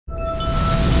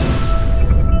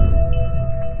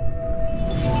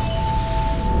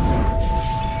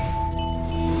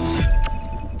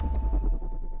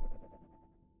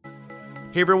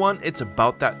Hey everyone, it's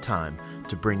about that time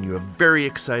to bring you a very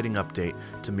exciting update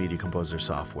to Media Composer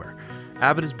software.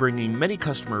 Avid is bringing many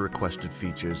customer requested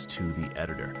features to the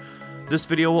editor. This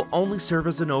video will only serve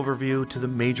as an overview to the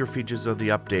major features of the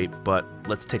update, but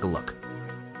let's take a look.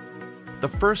 The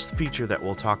first feature that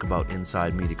we'll talk about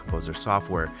inside Media Composer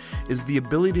software is the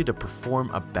ability to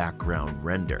perform a background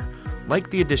render.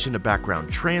 Like the addition of background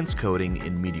transcoding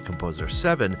in Media Composer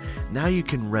 7, now you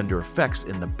can render effects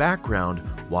in the background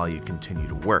while you continue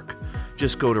to work.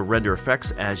 Just go to Render Effects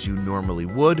as you normally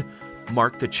would,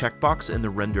 mark the checkbox in the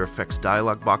Render Effects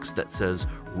dialog box that says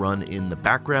Run in the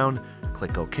background,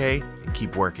 click OK, and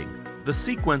keep working. The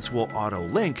sequence will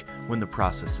auto-link when the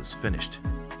process is finished.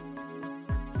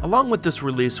 Along with this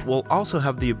release, we'll also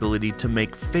have the ability to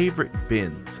make favorite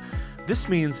bins. This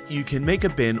means you can make a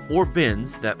bin or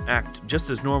bins that act just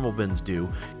as normal bins do,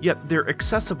 yet they're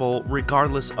accessible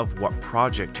regardless of what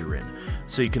project you're in.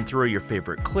 So you can throw your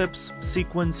favorite clips,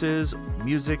 sequences,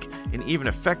 music, and even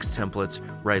effects templates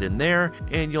right in there,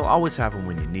 and you'll always have them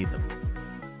when you need them.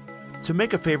 To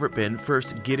make a favorite bin,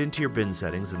 first get into your bin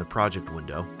settings in the project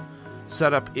window.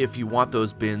 Set up if you want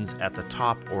those bins at the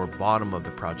top or bottom of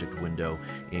the project window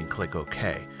and click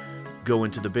OK. Go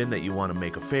into the bin that you want to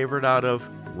make a favorite out of,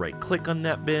 right click on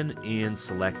that bin and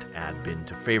select Add Bin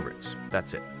to Favorites.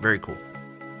 That's it. Very cool.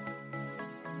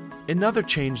 Another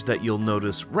change that you'll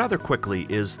notice rather quickly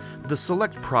is the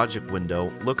Select Project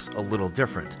window looks a little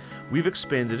different. We've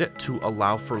expanded it to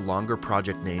allow for longer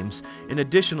project names, and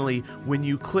additionally, when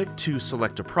you click to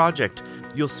select a project,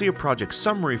 you'll see a project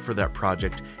summary for that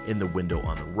project in the window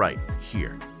on the right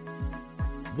here.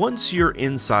 Once you're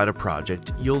inside a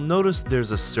project, you'll notice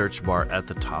there's a search bar at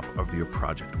the top of your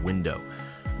project window.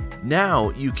 Now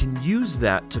you can use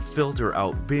that to filter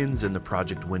out bins in the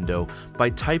project window by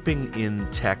typing in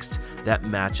text that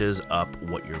matches up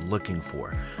what you're looking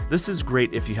for. This is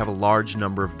great if you have a large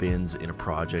number of bins in a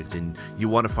project and you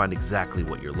want to find exactly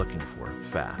what you're looking for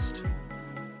fast.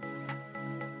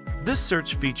 This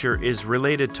search feature is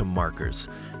related to markers.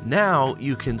 Now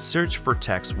you can search for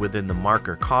text within the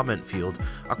marker comment field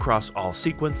across all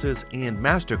sequences and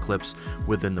master clips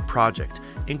within the project,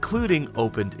 including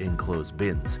opened and closed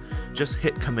bins. Just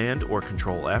hit Command or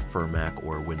Control F for Mac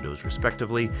or Windows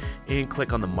respectively and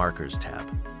click on the Markers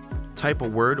tab. Type a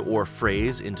word or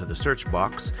phrase into the search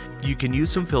box. You can use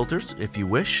some filters if you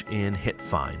wish and hit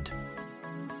Find.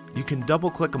 You can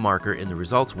double-click a marker in the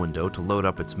results window to load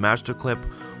up its master clip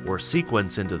or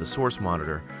sequence into the source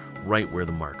monitor right where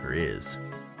the marker is.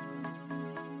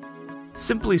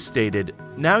 Simply stated,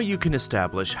 now you can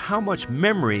establish how much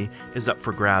memory is up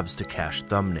for grabs to cache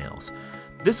thumbnails.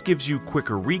 This gives you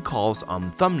quicker recalls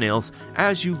on thumbnails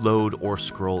as you load or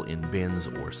scroll in bins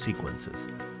or sequences.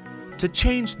 To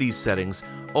change these settings,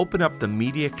 open up the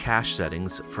Media Cache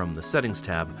settings from the Settings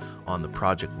tab on the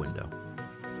project window.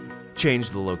 Change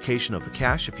the location of the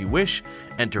cache if you wish,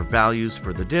 enter values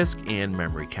for the disk and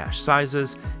memory cache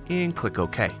sizes, and click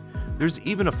OK. There's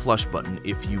even a flush button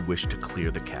if you wish to clear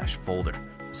the cache folder.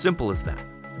 Simple as that.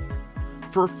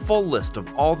 For a full list of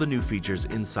all the new features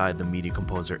inside the Media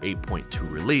Composer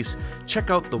 8.2 release, check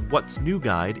out the What's New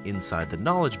guide inside the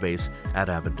knowledge base at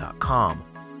avid.com.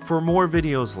 For more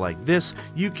videos like this,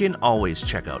 you can always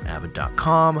check out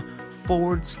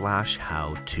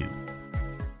avid.com/how-to.